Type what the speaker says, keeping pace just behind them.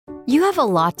You have a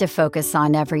lot to focus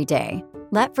on every day.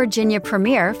 Let Virginia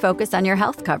Premier focus on your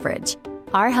health coverage.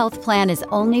 Our health plan is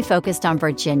only focused on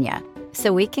Virginia,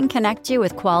 so we can connect you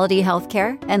with quality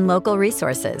healthcare and local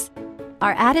resources.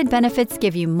 Our added benefits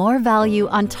give you more value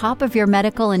on top of your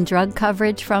medical and drug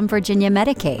coverage from Virginia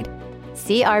Medicaid.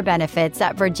 See our benefits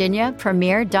at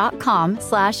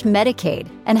virginiapremier.com/Medicaid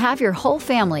and have your whole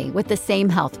family with the same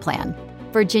health plan.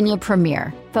 Virginia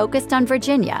Premier, focused on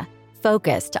Virginia,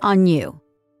 focused on you.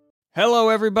 Hello,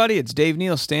 everybody. It's Dave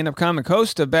Neal, stand-up comic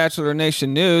host of Bachelor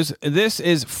Nation News. This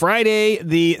is Friday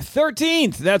the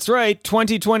 13th. That's right,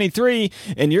 2023,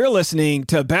 and you're listening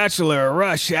to Bachelor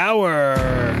Rush Hour.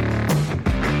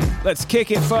 Let's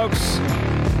kick it, folks.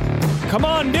 Come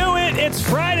on, do it. It's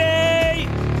Friday.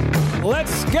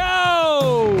 Let's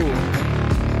go.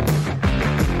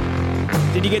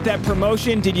 Did you get that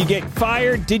promotion? Did you get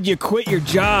fired? Did you quit your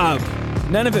job?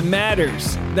 None of it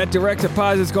matters. That direct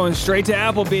deposit's going straight to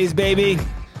Applebee's, baby.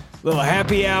 Little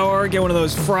happy hour, get one of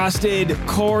those frosted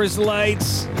Coors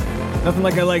Lights. Nothing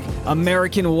like a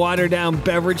American watered-down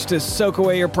beverage to soak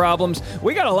away your problems.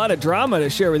 We got a lot of drama to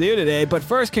share with you today, but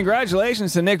first,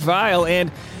 congratulations to Nick Viall and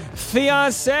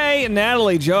fiancée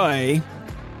Natalie Joy.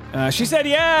 She said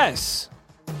yes.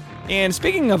 And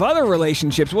speaking of other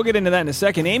relationships, we'll get into that in a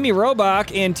second. Amy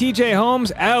Robach and TJ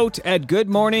Holmes out at Good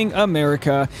Morning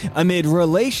America amid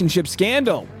relationship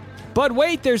scandal. But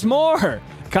wait, there's more.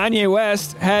 Kanye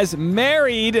West has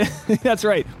married, that's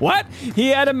right, what? He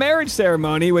had a marriage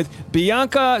ceremony with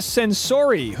Bianca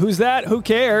Censori. Who's that? Who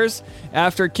cares?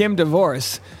 After Kim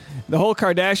divorce. The whole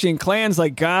Kardashian clan's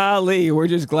like, golly, we're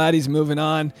just glad he's moving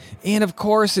on. And of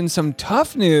course, in some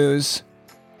tough news,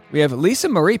 we have Lisa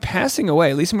Marie passing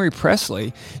away, Lisa Marie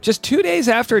Presley, just 2 days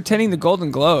after attending the Golden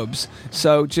Globes.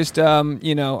 So just,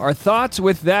 our thoughts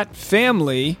with that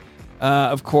family,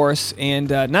 of course, and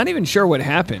not even sure what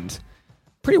happened.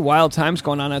 Pretty wild times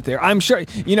going on out there. I'm sure,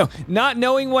 not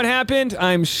knowing what happened,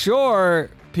 I'm sure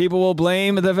people will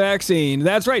blame the vaccine.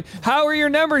 That's right. How are your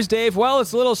numbers, Dave? Well,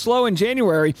 it's a little slow in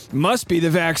January. Must be the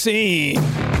vaccine.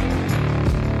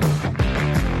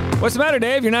 What's the matter,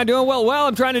 Dave? You're not doing well? Well,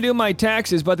 I'm trying to do my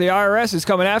taxes, but the IRS is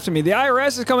coming after me. The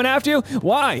IRS is coming after you?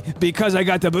 Why? Because I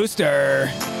got the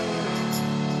booster.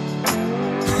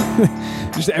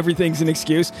 Just everything's an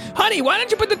excuse. Honey, why don't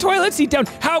you put the toilet seat down?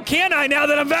 How can I now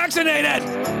that I'm vaccinated?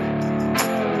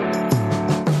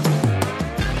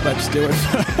 Let's do it.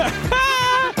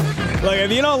 Look,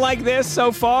 if you don't like this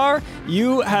so far,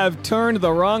 you have turned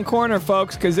the wrong corner,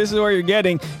 folks, because this is where you're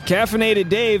getting Caffeinated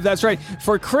Dave. That's right.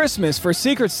 For Christmas, for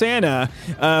Secret Santa,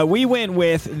 we went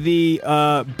with the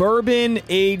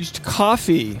bourbon-aged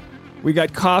coffee. We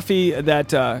got coffee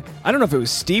that, I don't know if it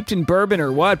was steeped in bourbon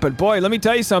or what, but boy, let me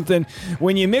tell you something.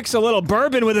 When you mix a little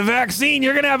bourbon with a vaccine,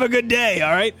 you're going to have a good day,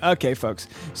 all right? Okay, folks.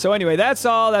 So anyway, that's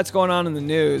all that's going on in the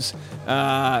news.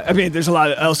 There's a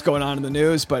lot else going on in the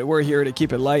news, but we're here to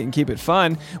keep it light and keep it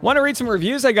fun. Want to read some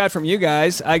reviews I got from you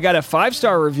guys. I got a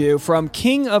 5-star review from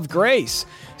King of Grace.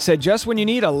 Said, just when you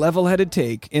need a level-headed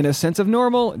take in a sense of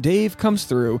normal, Dave comes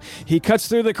through. He cuts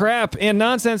through the crap and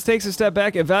nonsense, takes a step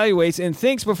back, evaluates, and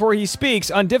thinks before he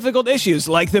speaks on difficult issues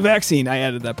like the vaccine. I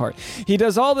added that part. He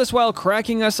does all this while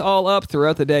cracking us all up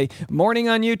throughout the day, morning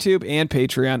on YouTube and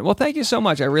Patreon. Well, thank you so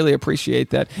much. I really appreciate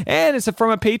that. And it's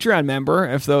from a Patreon member.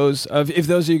 If those of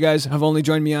you guys have only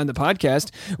joined me on the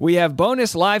podcast, we have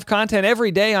bonus live content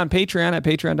every day on Patreon at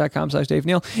patreon.com/Dave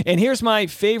Neal. And here's my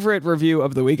favorite review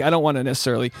of the week. I don't want to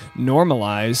necessarily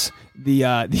normalize the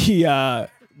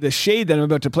shade that I'm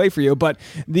about to play for you, but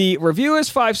the review is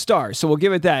 5 stars, so we'll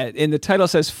give it that. And the title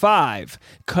says 5,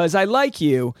 'cause I like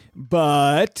you,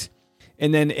 but...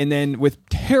 And then with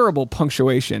terrible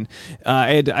punctuation,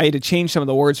 I had to change some of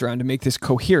the words around to make this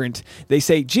coherent. They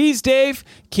say, geez, Dave,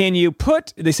 can you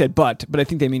put... They said but I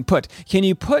think they mean put. Can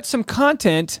you put some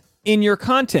content in your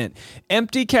content?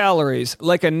 Empty calories,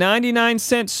 like a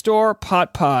 99-cent store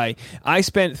pot pie. I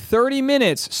spent 30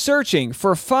 minutes searching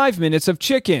for 5 minutes of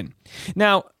chicken.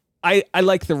 Now, I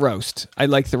like the roast. I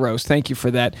like the roast. Thank you for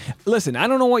that. Listen, I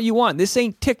don't know what you want. This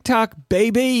ain't TikTok,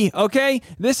 baby, okay?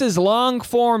 This is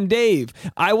long-form Dave.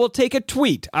 I will take a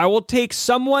tweet. I will take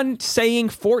someone saying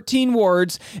 14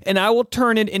 words, and I will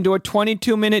turn it into a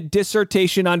 22-minute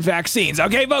dissertation on vaccines.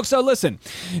 Okay, folks? So listen,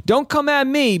 don't come at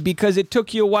me because it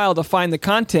took you a while to find the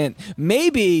content.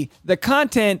 Maybe the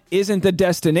content isn't the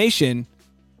destination,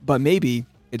 but maybe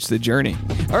it's the journey.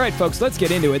 All right, folks, let's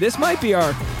get into it. This might be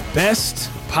our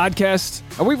best podcast.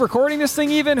 Are we recording this thing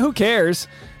even? Who cares?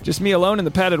 Just me alone in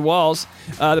the padded walls.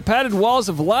 The padded walls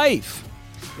of life.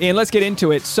 And let's get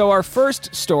into it. So our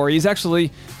first story is actually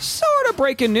sort of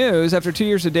breaking news. After 2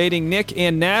 years of dating, Nick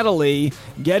and Natalie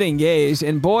get engaged,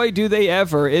 and boy, do they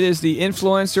ever. It is the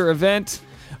influencer event.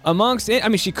 Amongst it, I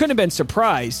mean, she couldn't have been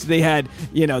surprised. They had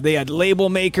label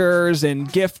makers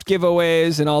and gift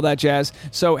giveaways and all that jazz.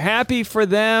 So happy for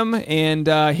them. And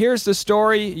here's the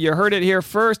story. You heard it here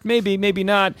first. Maybe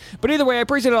not. But either way, I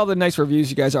appreciate all the nice reviews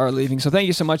you guys are leaving. So thank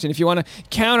you so much. And if you want to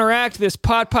counteract this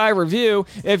pot pie review,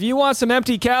 if you want some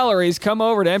empty calories, come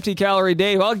over to Empty Calorie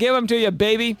Dave. I'll give them to you,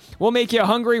 baby. We'll make you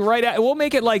hungry we'll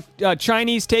make it like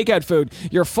Chinese takeout food.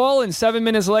 You're full, and 7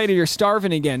 minutes later, you're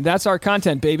starving again. That's our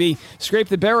content, baby. Scrape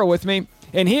the barrel with me.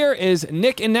 And here is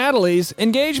Nick and Natalie's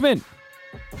engagement.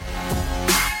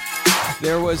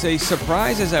 There was a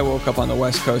surprise as I woke up on the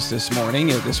West Coast this morning.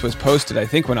 This was posted, I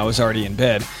think, when I was already in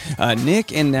bed.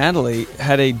 Nick and Natalie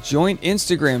had a joint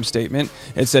Instagram statement.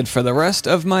 It said, "For the rest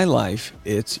of my life,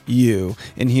 it's you."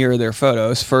 And here are their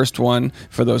photos. First one,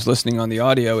 for those listening on the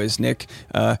audio, is Nick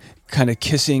kind of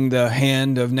kissing the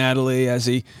hand of Natalie as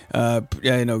he,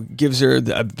 gives her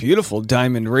a beautiful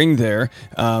diamond ring there.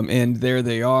 And there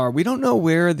they are. We don't know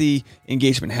where the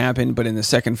engagement happened, but in the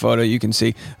second photo, you can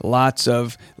see lots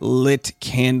of lit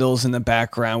candles in the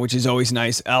background, which is always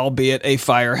nice, albeit a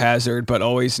fire hazard, but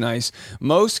always nice.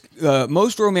 Most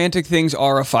romantic things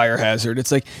are a fire hazard.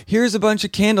 It's like, here's a bunch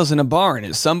of candles in a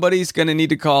barn. Somebody's going to need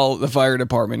to call the fire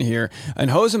department here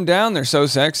and hose them down. They're so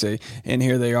sexy. And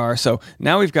here they are. So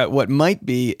now we've got what might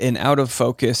be an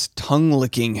out-of-focus tongue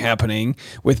licking happening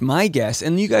with my guess,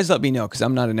 and you guys let me know because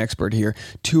I'm not an expert here,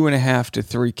 2.5 to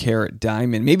 3 carat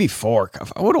diamond, maybe 4.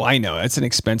 What do I know? That's an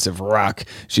expensive rock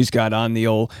she's got on the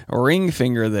old ring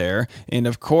finger there. And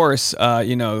of course,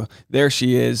 there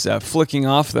she is flicking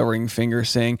off the ring finger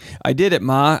saying, "I did it,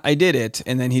 Ma, I did it."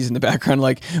 And then he's in the background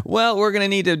like, "Well, we're going to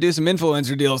need to do some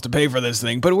influencer deals to pay for this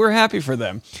thing, but we're happy for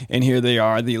them." And here they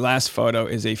are. The last photo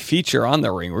is a feature on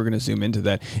the ring. We're going to zoom into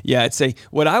that. Yeah, it's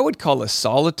what I would call a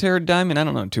solitaire diamond. I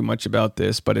don't know too much about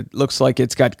this, but it looks like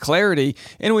it's got clarity,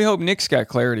 and we hope Nick's got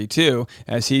clarity too,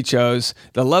 as he chose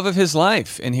the love of his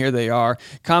life. And here they are.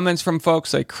 Comments from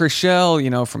folks like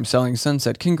Chriselle, from Selling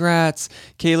Sunset, "Congrats."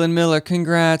 Kaylin Miller,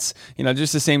 "Congrats."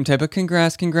 Just the same type of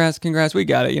congrats. We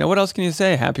got it. What else can you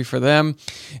say? Happy for them.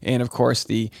 And of course,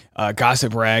 the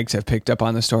gossip rags have picked up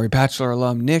on the story. Bachelor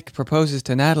alum Nick proposes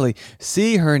to Natalie.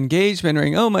 See her engagement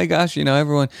ring. Oh my gosh,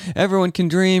 everyone can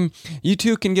dream. You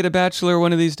too can get a bachelor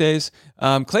one of these days.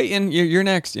 Clayton, you're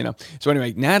next, So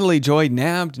anyway, Natalie Joy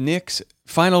nabbed Nick's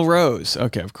final rose.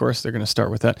 Okay, of course, they're going to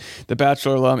start with that. The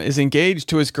Bachelor alum is engaged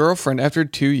to his girlfriend after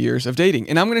 2 years of dating.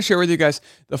 And I'm going to share with you guys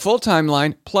the full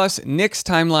timeline, plus Nick's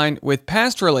timeline with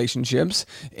past relationships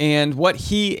and what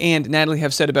he and Natalie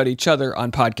have said about each other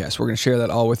on podcasts. We're going to share that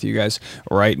all with you guys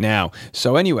right now.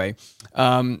 So anyway,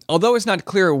 although it's not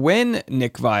clear when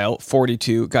Nick Viall,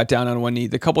 42, got down on one knee,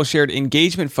 the couple shared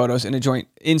engagement photos in a joint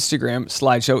Instagram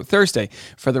slideshow Thursday.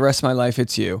 "For the rest of my life,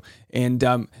 it's you." And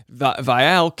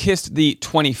Viall kissed the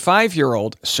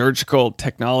 25-year-old surgical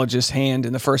technologist's hand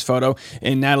in the first photo,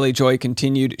 and Natalie Joy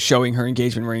continued showing her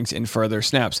engagement rings in further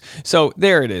snaps. So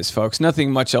there it is, folks.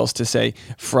 Nothing much else to say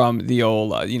from the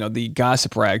old, the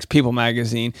gossip rags. People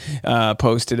Magazine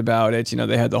posted about it.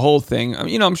 They had the whole thing.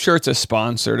 I'm sure it's a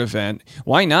sponsored event.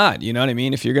 Why not? You know what I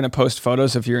mean? If you're going to post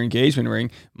photos of your engagement ring,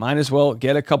 might as well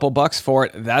get a couple bucks for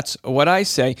it. That's what I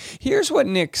say. Here's what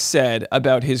Nick said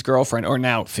about his girlfriend, or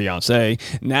now fiance,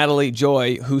 Natalie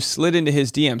Joy, who slid into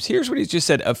his DMs. Here's what he just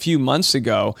said a few months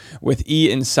ago with E!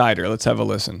 Insider. Let's have a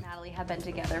listen. Natalie have been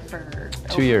together for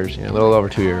 2 years, a little over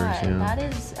 2 years. Yeah. That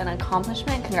is an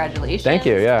accomplishment. Congratulations. Thank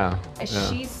you, yeah.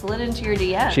 She slid into your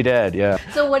DM. She did, yeah.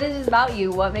 So what is it about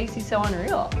you? What makes you so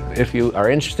unreal? If you are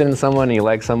interested in someone and you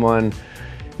like someone,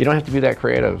 you don't have to be that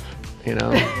creative, You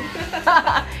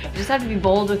just have to be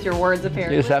bold with your words,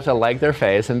 apparently. You just have to like their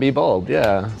face and be bold,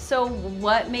 yeah. So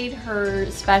what made her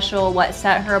special? What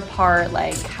set her apart?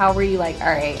 How were you all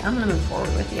right, I'm going to move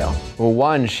forward with you? Well,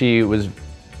 one, she was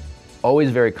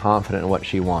always very confident in what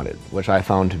she wanted, which I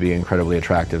found to be incredibly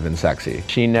attractive and sexy.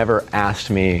 She never asked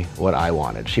me what I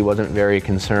wanted. She wasn't very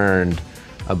concerned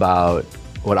about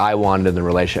what I wanted in the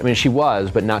relationship. I mean, she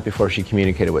was, but not before she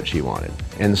communicated what she wanted.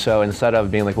 And so instead of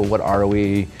being like, well, what are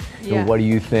we? Yeah. What do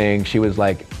you think? She was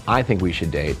like, I think we should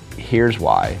date. Here's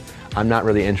why. I'm not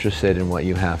really interested in what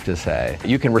you have to say.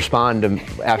 You can respond to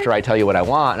after I tell you what I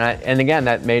want. And again,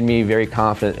 that made me very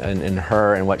confident in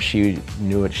her and what she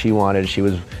knew what she wanted. She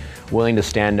was willing to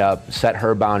stand up, set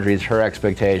her boundaries, her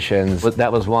expectations.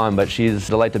 That was one, but she's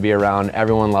a delight to be around.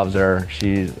 Everyone loves her.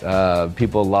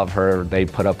 People love her. They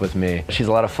put up with me. She's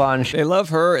a lot of fun. They love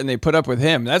her and they put up with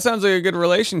him. That sounds like a good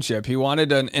relationship. He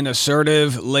wanted an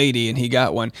assertive lady and he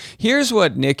got one. Here's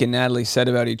what Nick and Natalie said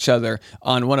about each other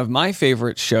on one of my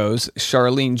favorite shows,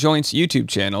 Charlene Joint's YouTube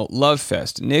channel, Love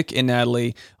Fest. Nick and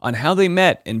Natalie on how they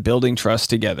met and building trust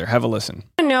together. Have a listen.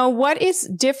 Know what is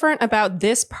different about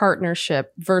this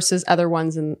partnership versus other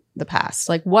ones in the past?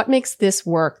 Like, what makes this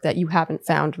work that you haven't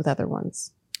found with other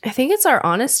ones? I think it's our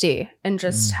honesty and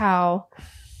just how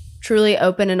truly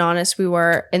open and honest we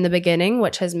were in the beginning,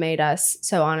 which has made us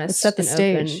so honest. Set the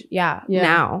stage. Open,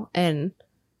 now. And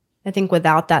I think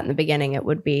without that in the beginning, it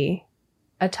would be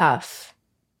a tough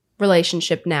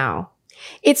relationship now.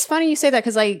 It's funny you say that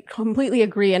because I completely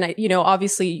agree. And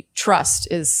obviously trust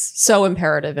is so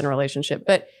imperative in a relationship,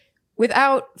 but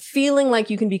without feeling like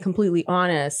you can be completely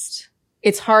honest,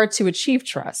 it's hard to achieve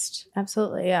trust.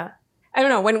 Absolutely. Yeah. I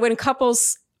don't know. When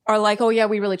couples are like, oh yeah,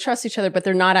 we really trust each other, but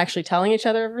they're not actually telling each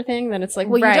other everything, then it's like,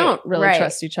 well, you don't really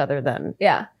trust each other then.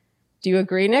 Yeah. Do you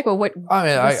agree, Nick? Or what? I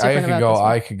mean,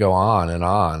 I could go on and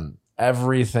on.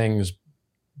 Everything's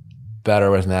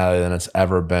better with Natalie than it's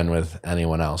ever been with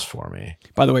anyone else for me.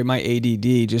 By the way, my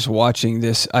ADD just watching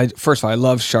this, first of all, I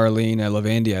love Charlene, I love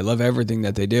Andy, I love everything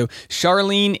that they do.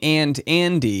 Charlene and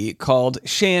Andy called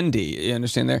Shandy, you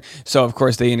understand there? So of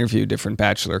course they interview different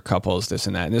bachelor couples, this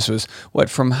and that. And this was,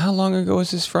 from how long ago was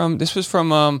this from? This was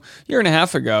from a year and a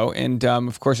half ago. And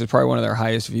of course it's probably one of their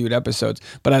highest viewed episodes.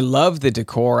 But I love the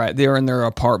decor. They're in their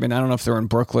apartment. I don't know if they're in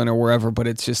Brooklyn or wherever, but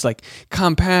it's just like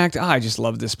compact. I just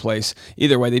love this place.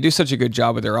 Either way, they do such a good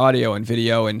job with their audio and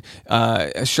video, and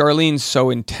Charlene's so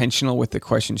intentional with the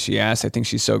questions she asks. I think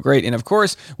she's so great, and of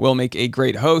course will make a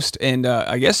great host, and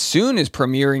I guess soon is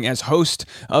premiering as host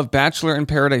of Bachelor in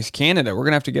Paradise Canada. We're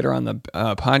gonna have to get her on the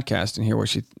podcast and hear what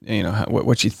she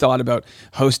what she thought about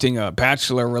hosting a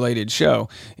Bachelor related show.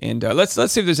 And let's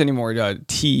see if there's any more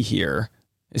tea here.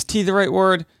 Is tea the right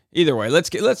word? Either way,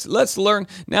 let's learn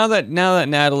now that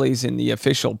Natalie's in the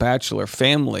official Bachelor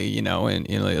family, and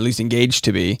at least engaged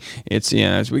to be. It's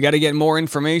we got to get more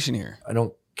information here. I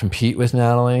don't compete with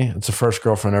Natalie. It's the first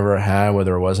girlfriend I ever had where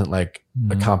there wasn't like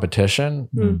a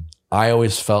competition. I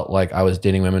always felt like I was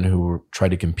dating women who tried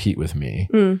to compete with me.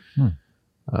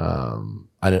 I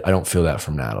don't feel that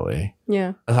from Natalie.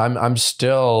 Yeah, I'm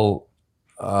still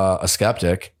a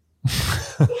skeptic.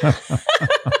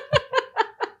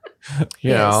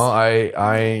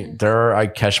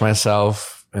 I catch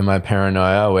myself in my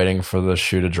paranoia waiting for the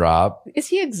shoe to drop. Is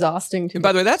he exhausting to me?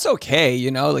 By the way, that's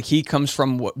okay. Like he comes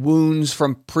from wounds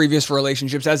from previous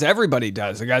relationships, as everybody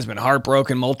does. The guy's been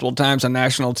heartbroken multiple times on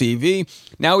national TV.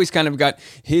 Now he's kind of got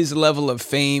his level of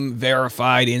fame,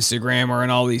 verified Instagrammer and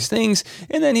all these things.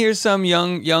 And then here's some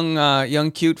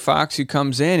young cute fox who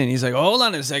comes in and he's like, hold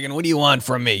on a second, what do you want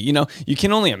from me? You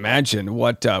can only imagine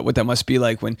what that must be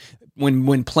like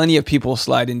when plenty of people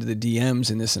slide into the DMs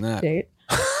and this and that. Date.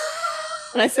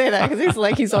 And I say that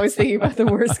because he's always thinking about the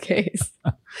worst case.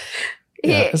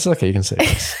 Yeah, it's okay. You can say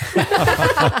this.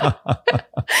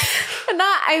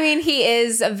 He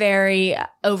is a very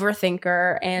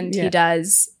overthinker, and he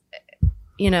does,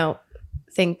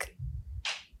 think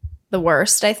the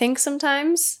worst, I think,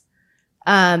 sometimes.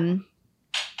 But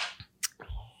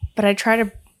I try to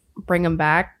bring him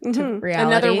back to reality.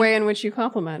 Another way in which you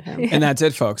compliment him. And that's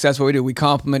it, folks. That's what we do. We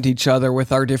compliment each other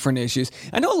with our different issues.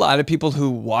 I know a lot of people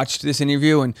who watched this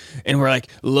interview and were like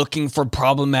looking for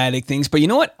problematic things. But you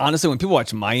know what? Honestly, when people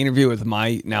watch my interview with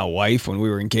my now wife when we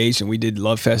were engaged and we did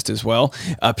Love Fest as well,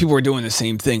 people were doing the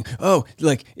same thing. Oh,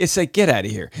 it's like, get out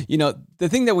of here. The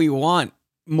thing that we want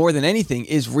more than anything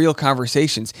is real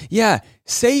conversations. Yeah,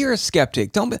 say you're a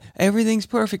skeptic. Don't be, everything's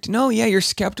perfect. No, yeah, you're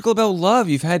skeptical about love.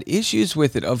 You've had issues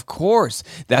with it. Of course,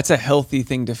 that's a healthy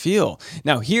thing to feel.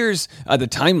 Now, here's the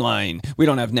timeline. We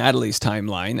don't have Natalie's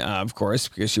timeline, of course,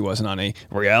 because she wasn't on a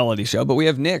reality show, but we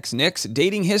have Nick's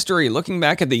dating history, looking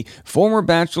back at the former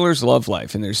bachelor's love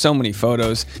life, and there's so many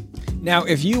photos. Now,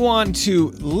 if you want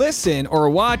to listen or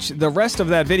watch the rest of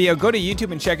that video, go to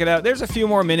YouTube and check it out. There's a few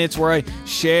more minutes where I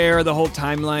share the whole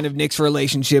timeline of Nick's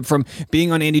relationship from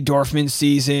being on Andy Dorfman's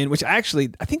season, which actually,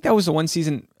 I think that was the one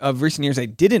season of recent years I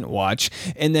didn't watch.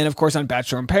 And then, of course, on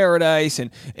Bachelor in Paradise and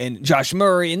Josh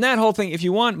Murray and that whole thing. If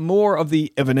you want more of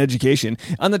an education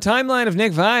on the timeline of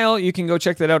Nick Viall, you can go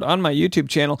check that out on my YouTube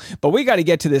channel. But we got to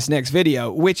get to this next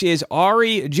video, which is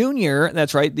Arie Jr.,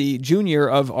 that's right, the junior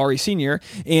of Arie Sr.,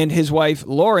 and his wife,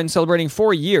 Lauren, celebrating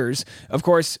 4 years. Of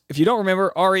course, if you don't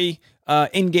remember, Arie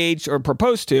engaged or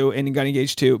proposed to and got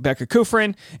engaged to Becca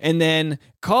Kufrin, and then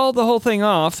called the whole thing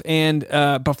off, and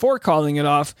before calling it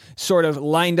off, sort of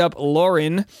lined up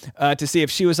Lauren to see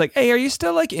if she was like, hey, are you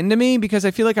still like into me? Because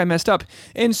I feel like I messed up.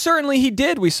 And certainly he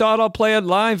did. We saw it all play out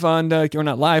live on, or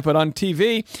not live, but on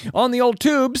TV, on the old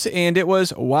tubes, and it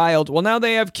was wild. Well, now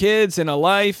they have kids and a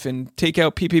life and take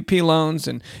out PPP loans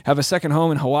and have a second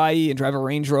home in Hawaii and drive a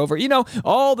Range Rover. You know,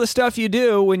 all the stuff you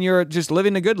do when you're just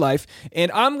living a good life.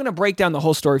 And I'm going to break down the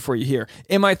whole story for you here.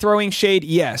 Am I throwing shade?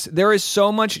 Yes. There is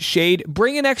so much shade.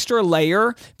 Bring an extra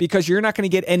layer because you're not going to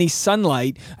get any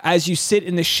sunlight as you sit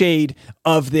in the shade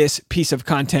of this piece of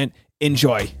content.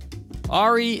 Enjoy.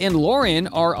 Arie and Lauren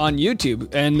are on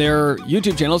YouTube, and their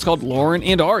YouTube channel is called Lauren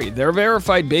and Arie. They're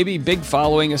verified, baby, big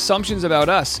following. Assumptions about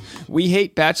us. We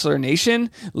hate Bachelor Nation,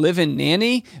 live in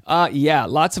nanny. Yeah,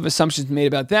 lots of assumptions made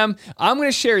about them. I'm going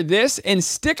to share this, and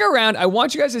stick around. I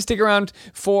want you guys to stick around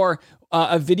for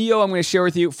a video I'm going to share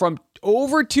with you from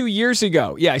over 2 years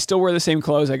ago. Yeah, I still wear the same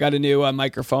clothes. I got a new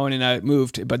microphone and I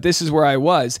moved, but this is where I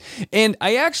was. And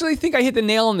I actually think I hit the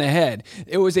nail on the head.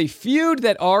 It was a feud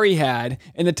that Arie had,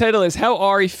 and the title is How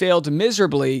Arie Failed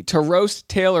Miserably to Roast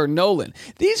Taylor Nolan.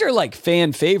 These are like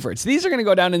fan favorites. These are going to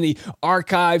go down in the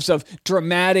archives of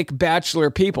dramatic Bachelor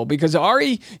people, because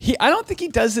Arie, I don't think he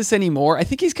does this anymore. I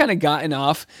think he's kind of gotten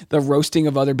off the roasting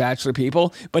of other Bachelor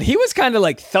people, but he was kind of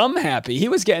like thumb happy. He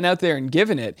was getting out there and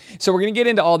giving it. So we're going to get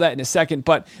into all that in a second.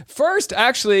 But first,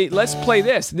 actually, let's play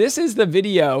this. This is the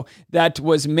video that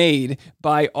was made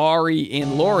by Arie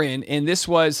and Lauren, and this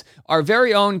was our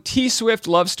very own T-Swift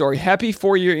love story. Happy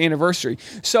 4-year anniversary.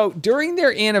 So during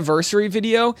their anniversary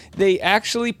video, they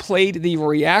actually played the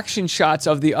reaction shots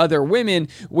of the other women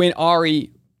when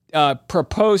Arie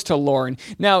proposed to Lauren.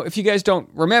 Now, if you guys don't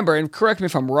remember, and correct me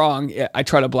if I'm wrong, I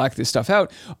try to black this stuff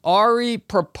out, Arie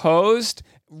proposed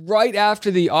right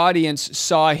after the audience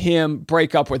saw him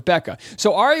break up with Becca.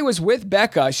 So Arie was with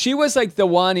Becca. She was like the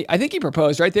one, I think he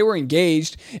proposed, right? They were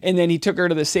engaged, and then he took her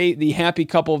to the happy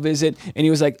couple visit, and he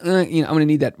was like, I'm going to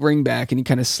need that ring back. And he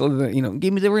kind of slid,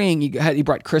 give me the ring. He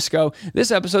brought Crisco.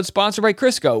 This episode's sponsored by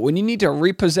Crisco. When you need to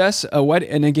repossess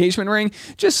an engagement ring,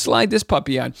 just slide this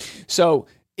puppy on. So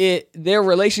their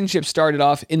relationship started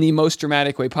off in the most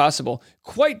dramatic way possible.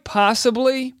 Quite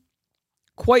possibly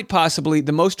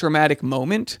the most dramatic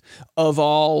moment of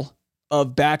all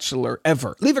of Bachelor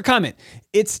ever. Leave a comment.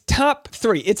 It's top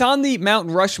 3. It's on the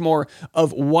Mount Rushmore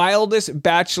of wildest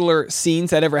Bachelor scenes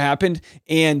that ever happened.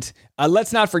 And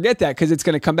let's not forget that, because it's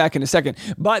going to come back in a second.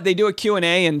 But they do a Q&A,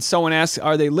 and someone asks,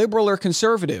 are they liberal or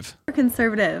conservative?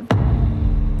 Conservative.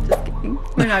 Just kidding.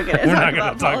 We're not going to talk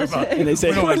about politics. And they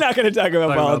say, we're not going to talk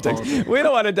about politics. We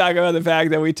don't want to talk about the fact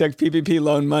that we took PPP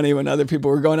loan money when other people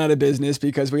were going out of business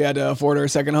because we had to afford our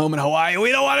second home in Hawaii.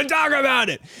 We don't want to talk about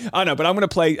it. I know, but I'm going to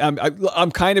play.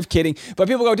 I'm kind of kidding. But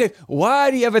people go, Dave, why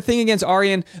do you have a thing against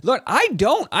Arie and Lauren? I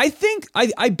don't. I think,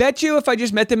 I bet you if I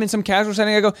just met them in some casual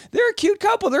setting, I go, they're a cute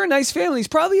couple. They're a nice family. He's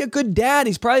probably a good dad.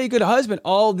 He's probably a good husband.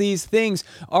 All these things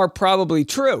are probably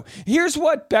true. Here's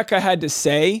what Becca had to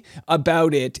say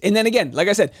about it. And then again, like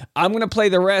I said, I'm going to play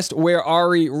the rest where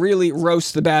Arie really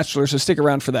roasts the Bachelor, so stick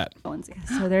around for that.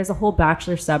 So there's a whole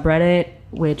Bachelor subreddit,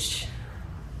 which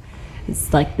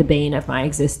is like the bane of my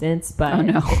existence, but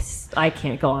I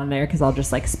can't go on there because I'll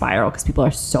just like spiral because people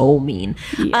are so mean.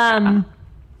 Yeah.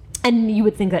 And you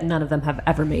would think that none of them have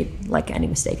ever made like any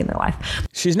mistake in their life.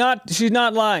 She's not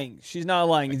lying. She's not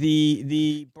lying.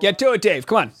 The get to it, Dave.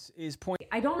 Come on.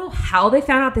 I don't know how they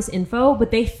found out this info, but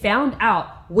they found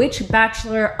out which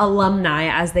Bachelor alumni,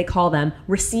 as they call them,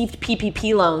 received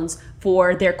PPP loans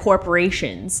for their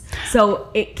corporations. So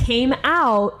it came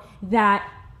out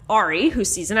that Arie,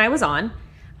 whose season I was on,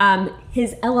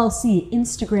 his LLC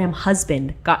Instagram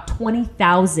husband got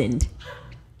 $20,000 in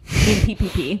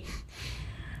PPP.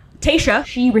 Tasha,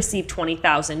 she received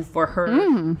 $20,000 for her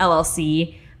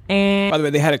LLC. And by the way,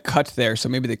 they had a cut there, so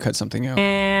maybe they cut something out.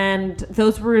 And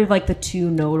those were like the two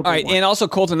notable All right, ones. and also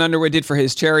Colton Underwood did for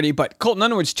his charity, but Colton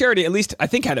Underwood's charity, at least I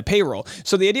think, had a payroll.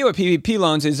 So the idea with PPP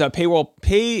loans is a payroll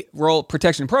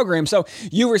protection program. So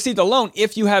you receive the loan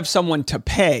if you have someone to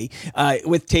pay.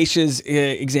 With Tasha's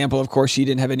example, of course, she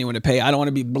didn't have anyone to pay. I don't want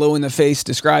to be blue in the face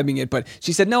describing it, but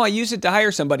she said, no, I used it to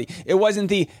hire somebody. It wasn't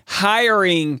the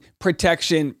hiring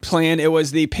protection plan. It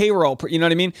was the payroll. You know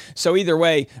what I mean? So either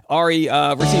way, Arie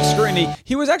received scrutiny.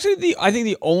 He was actually I think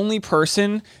the only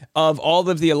person of all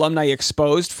of the alumni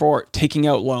exposed for taking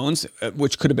out loans,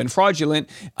 which could have been fraudulent,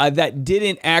 that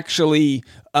didn't actually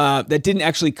that didn't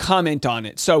actually comment on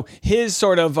it. So his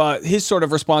sort of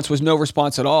response was no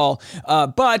response at all.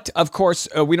 But of course,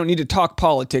 we don't need to talk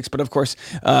politics. But of course,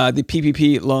 the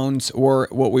PPP loans were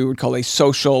what we would call a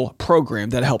social program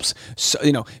that helps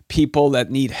people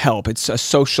that need help. It's a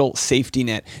social safety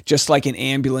net, just like in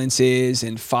ambulances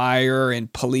and fire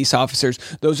and police officers.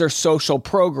 Those are social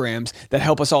programs that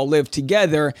help us all live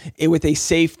together with a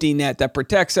safety net that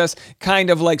protects us, kind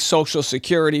of like Social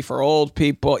Security for old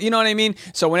people. You know what I mean?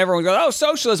 So when everyone goes, oh,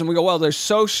 socialism, we go, well, there's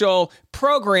social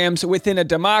programs within a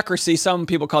democracy. Some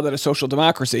people call that a social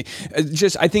democracy.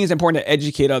 I think it's important to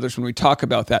educate others when we talk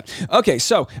about that. Okay,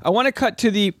 so I want to cut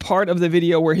to the part of the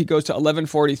video where he goes to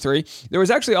 11:43. There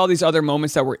was actually all these other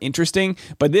moments that were interesting,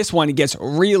 but this one gets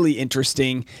really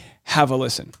interesting. Have a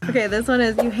listen. Okay, this one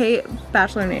is you hate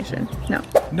Bachelor Nation.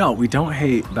 No, we don't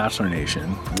hate Bachelor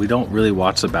Nation. We don't really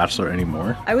watch The Bachelor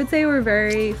anymore. I would say we're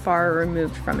very far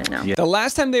removed from it now. Yeah. The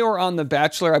last time they were on The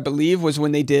Bachelor, I believe, was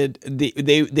when they did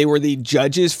they were the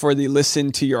judges for the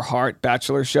Listen to Your Heart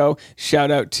Bachelor show.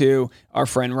 Shout out to our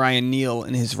friend Ryan Neal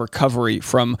and his recovery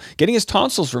from getting his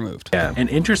tonsils removed. Yeah, and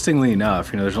interestingly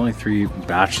enough, there's only 3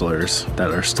 bachelors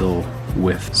that are still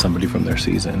with somebody from their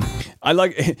season.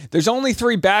 There's only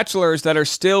 3 bachelors that are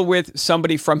still with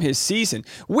somebody from his season,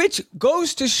 which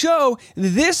goes to show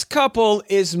this couple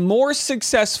is more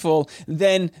successful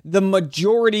than the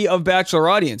majority of Bachelor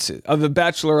audiences, of the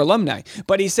Bachelor alumni.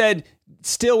 But he said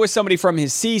still with somebody from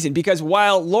his season, because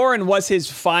while Lauren was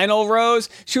his final rose,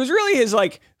 she was really his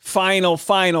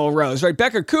final rose, right?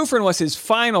 Becca Kufrin was his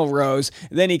final rose.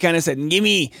 Then he kind of said,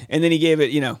 gimme, and then he gave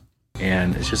it,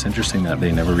 And it's just interesting that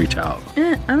they never reach out.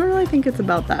 I don't really think it's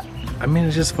about that. I mean,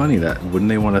 it's just funny that wouldn't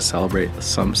they want to celebrate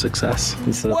some success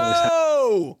instead of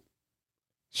Whoa!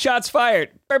 Shots fired.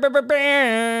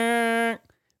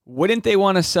 Wouldn't they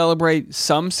want to celebrate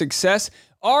some success?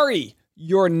 Arie,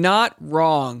 you're not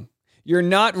wrong. You're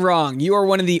not wrong. You are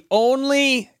one of the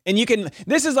only,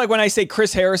 this is like when I say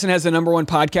Chris Harrison has the #1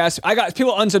 podcast. I got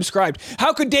people unsubscribed.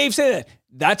 How could Dave say that?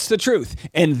 That's the truth.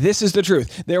 And this is the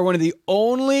truth. They're one of the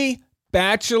only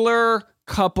Bachelor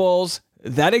couples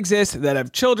that exist, that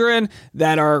have children,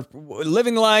 that are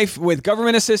living life with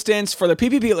government assistance for the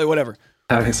PPP, whatever.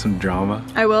 Having some drama.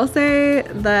 I will say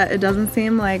that it doesn't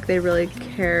seem like they really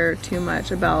care too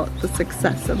much about the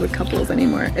success of the couples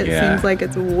anymore. It seems like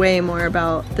it's way more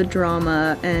about the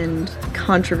drama and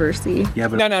controversy. Yeah,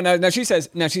 but no. She says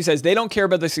they don't care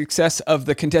about the success of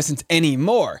the contestants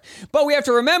anymore. But we have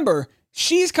to remember,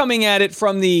 she's coming at it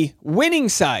from the winning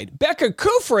side. Becca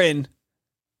Kufrin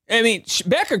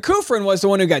was the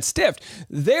one who got stiffed.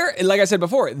 Like I said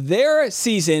before, their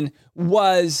season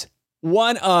was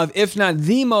one of, if not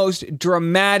the most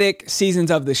dramatic seasons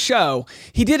of the show.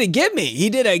 He did a give me. He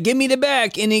did a give me the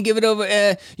back, and he give it over,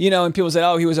 and people said,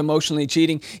 oh, he was emotionally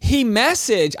cheating. He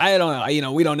messaged, I don't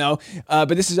know, we don't know, but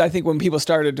this is, I think, when people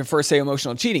started to first say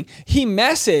emotional cheating. He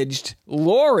messaged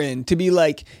Lauren to be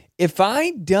like, if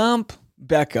I dump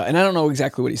Becca, and I don't know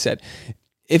exactly what he said,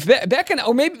 if Becca,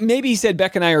 or maybe he said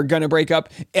Becca and I are going to break up,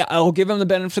 I'll give him the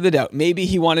benefit of the doubt. Maybe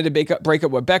he wanted to break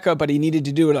up with Becca, but he needed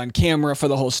to do it on camera for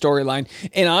the whole storyline.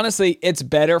 And honestly, it's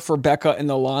better for Becca in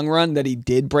the long run that he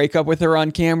did break up with her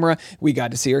on camera. We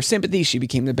got to see her sympathy. She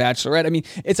became the Bachelorette. I mean,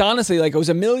 it's honestly like it was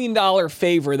 $1 million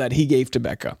favor that he gave to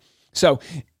Becca. So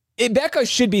Becca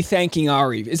should be thanking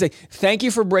Arie. It's like, thank you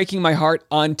for breaking my heart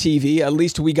on TV. At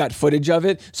least we got footage of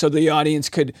it so the audience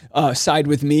could side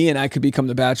with me and I could become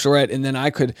the Bachelorette, and then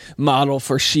I could model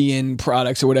for Shein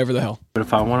products or whatever the hell. But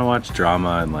if I want to watch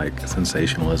drama and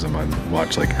sensationalism, I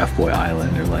watch F-Boy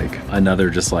Island or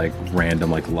another just random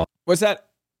love. What's that?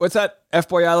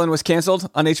 F-Boy Island was canceled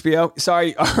on HBO?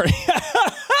 Sorry, Arie.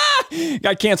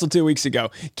 Got canceled 2 weeks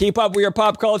ago. Keep up with your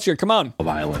pop culture. Come on. Love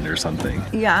Island or something.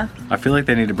 Yeah. I feel like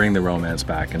they need to bring the romance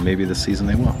back, and maybe this season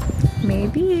they will.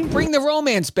 Maybe. Bring the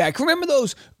romance back. Remember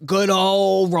those good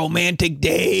old romantic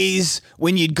days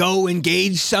when you'd go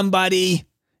engage somebody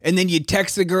and then you'd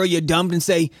text the girl you dumped and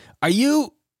say,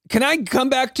 can I come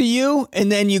back to you?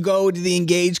 And then you go to the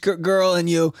engaged girl and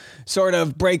you sort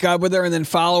of break up with her and then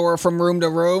follow her from room to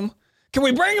room. Can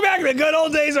we bring back the good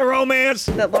old days of romance?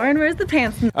 That Lauren wears the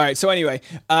pants. All right, so anyway,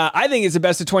 I think it's the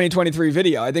best of 2023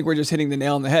 video. I think we're just hitting the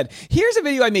nail on the head. Here's a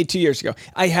video I made 2 years ago.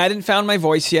 I hadn't found my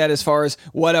voice yet as far as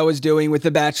what I was doing with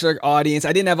the Bachelor audience.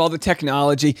 I didn't have all the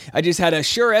technology. I just had a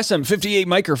Shure SM58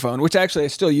 microphone, which actually I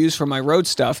still use for my road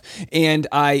stuff. But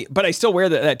I still wear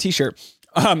that t-shirt.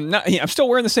 I'm still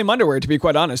wearing the same underwear, to be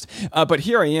quite honest. But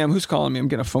here I am. Who's calling me? I'm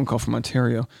getting a phone call from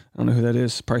Ontario. I don't know who that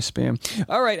is. Probably spam.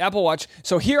 All right, Apple Watch.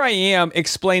 So here I am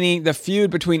explaining the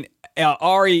feud between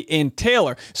Arie and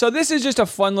Taylor. So this is just a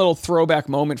fun little throwback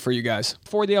moment for you guys.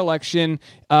 For the election,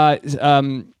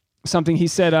 something he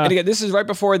said, and again, this is right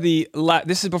before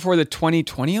this is before the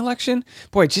 2020 election.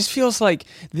 Boy, it just feels like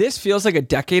a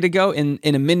decade ago and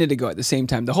a minute ago at the same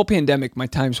time. The whole pandemic, my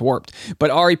time's warped. But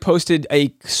Arie posted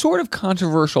a sort of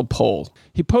controversial poll.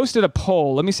 He posted a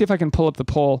poll. Let me see if I can pull up the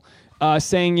poll.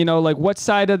 Saying, like, what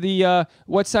side of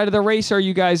the race are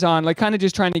you guys on? Like, kind of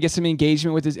just trying to get some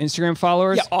engagement with his Instagram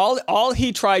followers. Yeah, all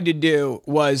he tried to do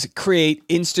was create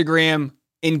Instagram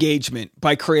engagement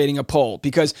by creating a poll,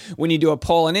 because when you do a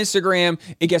poll on Instagram,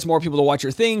 it gets more people to watch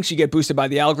your things. You get boosted by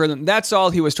the algorithm. That's all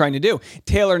he was trying to do.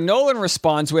 Taylor Nolan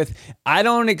responds with, "I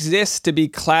don't exist to be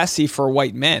classy for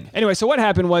white men." Anyway, so what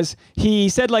happened was he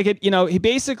said, he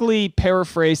basically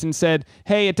paraphrased and said,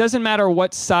 "Hey, it doesn't matter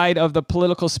what side of the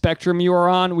political spectrum you are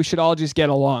on. We should all just get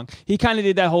along." He kind of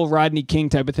did that whole Rodney King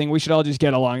type of thing. We should all just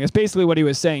get along. That's basically what he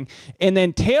was saying. And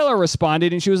then Taylor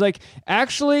responded and she was like,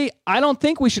 "Actually, I don't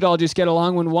think we should all just get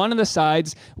along when one of the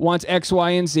sides wants X, Y,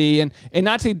 and Z." And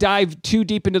not to dive too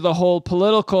deep into the whole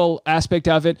political aspect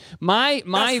of it, my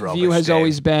view has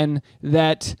always been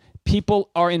that people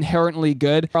are inherently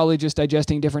good, probably just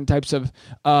digesting different types of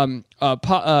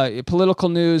political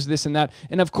news, this and that.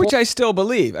 And of course, which I still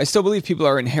believe. I still believe people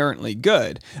are inherently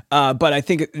good, but I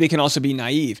think they can also be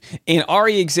naive. And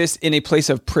Arie exists in a place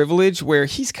of privilege where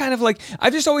he's kind of like,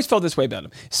 I've just always felt this way about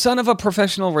him. Son of a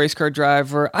professional race car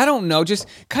driver. I don't know, just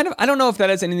kind of, I don't know if that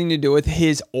has anything to do with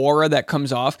his aura that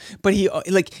comes off, but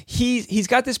he's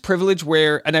got this privilege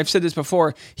where, and I've said this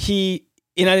before,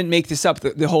 and I didn't make this up,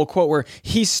 the whole quote where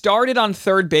he started on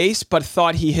third base but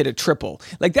thought he hit a triple.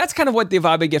 Like, that's kind of what the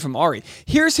vibe I get from Arie.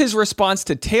 Here's his response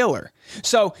to Taylor.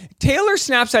 So Taylor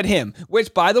snaps at him,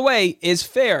 which, by the way, is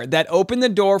fair. That opened the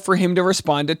door for him to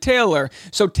respond to Taylor.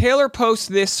 So Taylor posts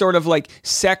this sort of like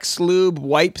sex lube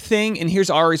wipe thing, and here's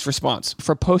Arie's response.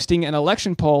 "For posting an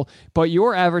election poll, but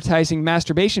you're advertising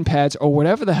masturbation pads or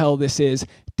whatever the hell this is, ...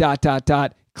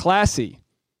 classy."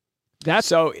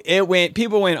 So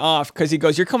people went off because he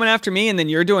goes, "You're coming after me and then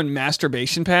you're doing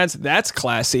masturbation pads? That's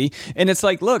classy." And it's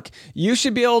like, look, you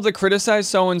should be able to criticize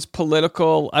someone's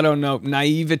political,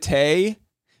 naivete,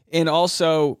 and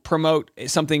also promote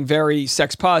something very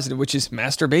sex positive, which is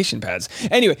masturbation pads.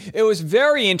 Anyway, it was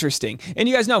very interesting. And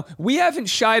you guys know, we haven't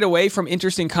shied away from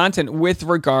interesting content with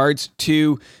regards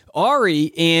to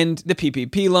Arie and the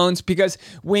PPP loans, because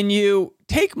when you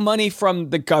take money from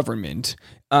the government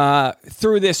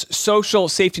through this social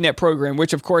safety net program,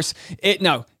 which of course,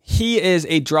 he is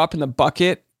a drop in the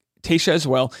bucket, Tayshia as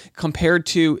well, compared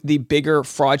to the bigger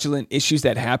fraudulent issues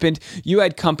that happened. You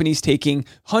had companies taking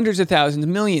hundreds of thousands,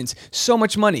 millions, so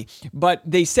much money, but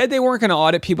they said they weren't going to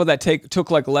audit people that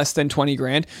took like less than 20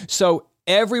 grand. So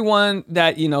everyone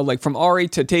that, like from Arie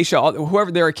to Tayshia, whoever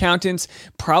their accountants,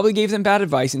 probably gave them bad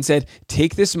advice and said,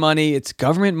 take this money. It's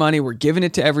government money. We're giving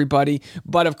it to everybody.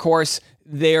 But of course,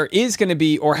 there is going to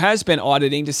be, or has been,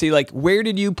 auditing to see, like, where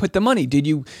did you put the money? Did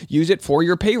you use it for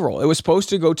your payroll? It was supposed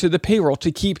to go to the payroll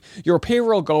to keep your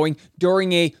payroll going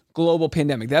during a global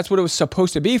pandemic. That's what it was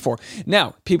supposed to be for.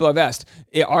 Now, people have asked,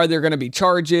 are there going to be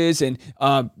charges? And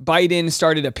Biden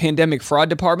started a pandemic fraud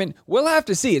department. We'll have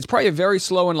to see. It's probably a very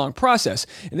slow and long process.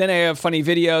 And then I have funny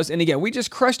videos. And again, we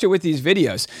just crushed it with these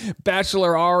videos.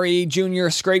 Bachelor Arie Jr.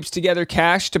 scrapes together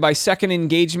cash to buy second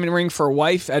engagement ring for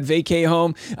wife at vacay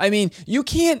home. I mean, you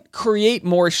can't create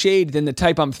more shade than the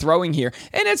type I'm throwing here.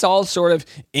 And it's all sort of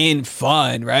in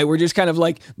fun, right? We're just kind of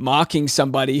like mocking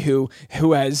somebody who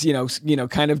has,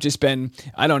 kind of just been,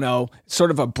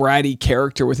 sort of a bratty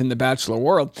character within the Bachelor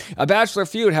world. A Bachelor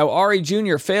feud, how Arie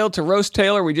Jr. failed to roast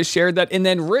Taylor. We just shared that. And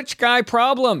then rich guy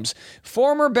problems.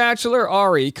 Former Bachelor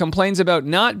Arie complains about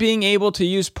not being able to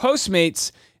use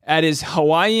Postmates at his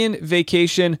Hawaiian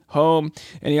vacation home.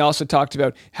 And he also talked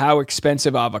about how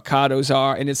expensive avocados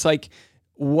are. And it's like,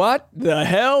 what the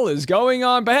hell is going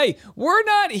on? But hey, we're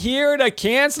not here to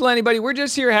cancel anybody. We're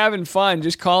just here having fun,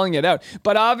 just calling it out.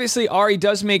 But obviously, Arie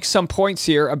does make some points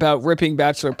here about ripping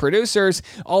Bachelor producers,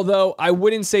 although I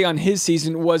wouldn't say on his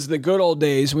season was the good old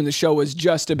days when the show was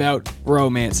just about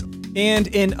romance. And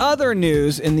in other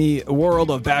news in the world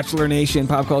of Bachelor Nation,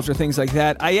 pop culture, things like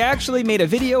that, I actually made a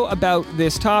video about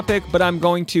this topic, but I'm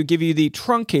going to give you the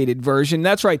truncated version.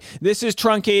 That's right. This is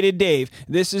Truncated Dave.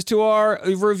 This is to our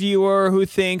reviewer who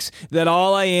thinks that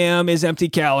all I am is empty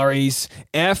calories.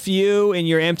 F you and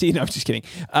your empty... No, I'm just kidding.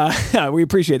 We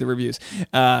appreciate the reviews,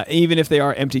 even if they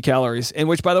are empty calories. And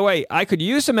which, by the way, I could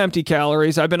use some empty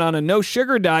calories. I've been on a no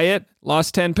sugar diet,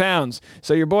 lost 10 pounds.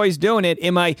 So your boy's doing it.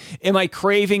 Am I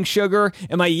craving sugar? sugar?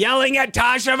 Am I yelling at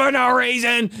Tasha for no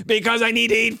reason because I need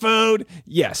to eat food?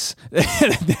 Yes,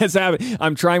 that's happening.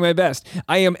 I'm trying my best.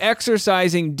 I am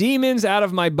exercising demons out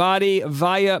of my body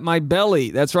via my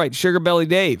belly. That's right, Sugar Belly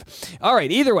Dave. All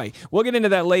right, either way, we'll get into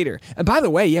that later. And by the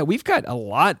way, yeah, we've got a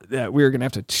lot that we're going to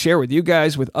have to share with you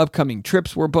guys with upcoming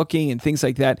trips we're booking and things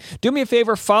like that. Do me a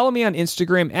favor, follow me on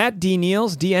Instagram at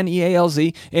DNealz,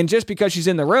 DNEALZ. And just because she's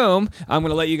in the room, I'm going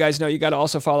to let you guys know you got to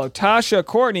also follow Tasha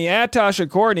Courtney at Tasha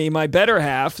Courtney, my better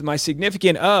half, my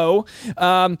significant O.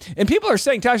 And people are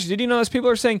saying, Tasha, did you know this? People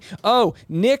are saying, oh,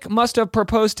 Nick must have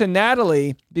proposed to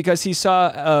Natalie because he saw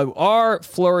our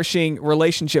flourishing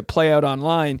relationship play out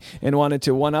online and wanted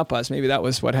to one-up us. Maybe that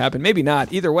was what happened. Maybe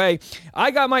not. Either way,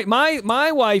 I got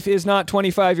my wife is not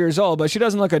 25 years old, but she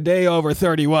doesn't look a day over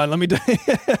 31. Let me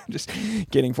just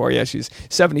kidding for you. She's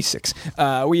 76.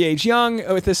 We age young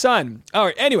with the sun. All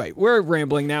right. Anyway, we're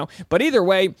rambling now. But either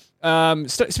way,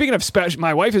 speaking of special,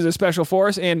 my wife is a special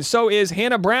force, and so is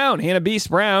Hannah Brown, Hannah Beast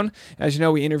Brown. As you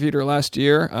know, we interviewed her last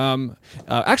year.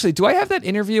 Actually, do I have that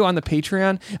interview on the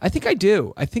Patreon? I think I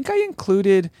do. I think I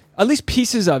included at least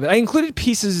pieces of it. I included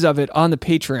pieces of it on the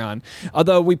Patreon,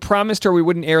 although we promised her we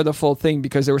wouldn't air the full thing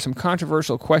because there were some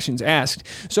controversial questions asked.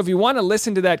 So if you want to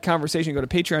listen to that conversation, go to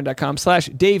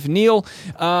patreon.com/Dave Neal.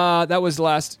 That was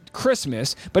last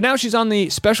Christmas, but now she's on the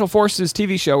Special Forces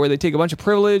TV show where they take a bunch of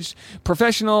privileged,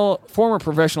 former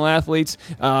professional athletes,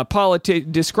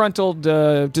 disgruntled,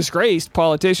 disgraced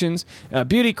politicians,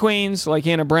 beauty queens like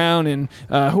Hannah Brown and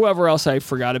whoever else I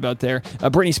forgot about there,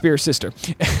 Britney Spears' sister.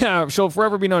 She'll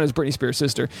forever be known as Britney Spears'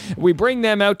 sister. We bring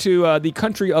them out to the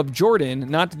country of Jordan,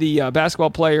 not the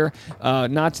basketball player,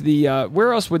 not the,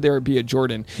 where else would there be a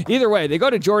Jordan? Either way, they go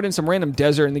to Jordan, some random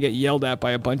desert, and they get yelled at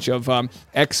by a bunch of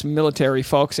ex-military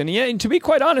folks. And yeah, and to be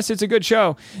quite honest, it's a good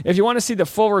show. If you want to see the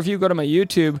full review, go to my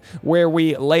YouTube where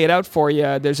we lay it out for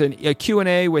you. There's a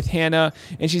Q&A with Hannah,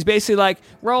 and she's basically like,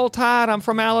 roll tide, I'm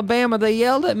from Alabama. They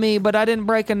yelled at me, but I didn't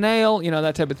break a nail. You know,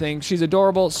 that type of thing. She's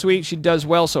adorable, sweet. She does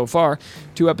well so far.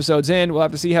 2 episodes in. We'll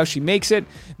have to see how she makes it.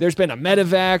 There's been a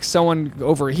medevac. Someone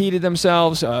overheated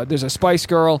themselves. There's a Spice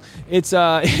Girl. It's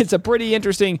a pretty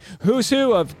interesting who's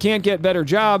who of can't get better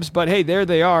jobs, but hey, there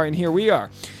they are, and here we are.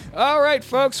 All right,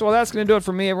 folks. Well, that's going to do it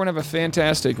for me. Everyone have a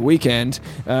fantastic weekend.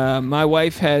 My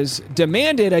wife has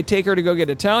demanded I take her to go get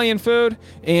Italian food.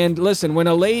 And listen, when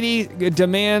a lady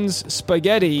demands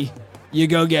spaghetti, you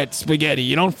go get spaghetti.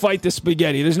 You don't fight the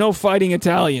spaghetti. There's no fighting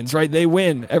Italians, right? They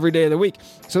win every day of the week.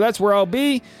 So that's where I'll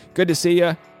be. Good to see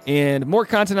you. And more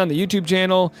content on the YouTube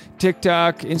channel,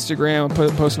 TikTok, Instagram.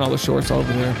 I'm posting all the shorts all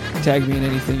over there. Tag me in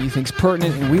anything you think's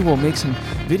pertinent, and we will make some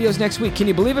videos next week. Can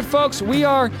you believe it, folks? We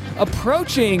are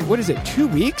approaching, 2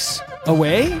 weeks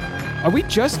away? Are we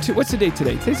just what's the date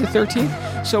today? Today's the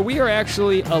 13th. So we are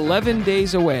actually 11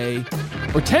 days away,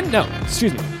 or 10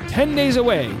 days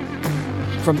away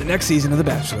from the next season of The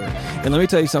Bachelor. And let me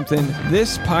tell you something.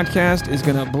 This podcast is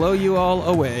going to blow you all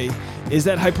away. Is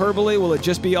that hyperbole? Will it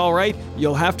just be all right?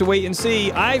 You'll have to wait and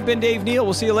see. I've been Dave Neal.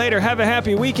 We'll see you later. Have a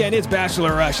happy weekend. It's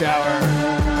Bachelor Rush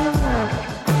Hour.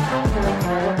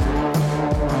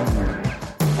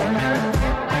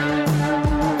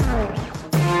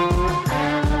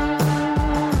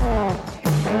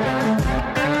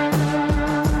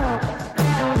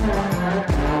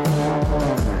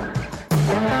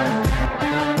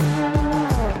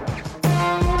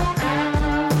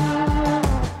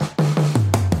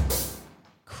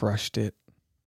 Crushed it.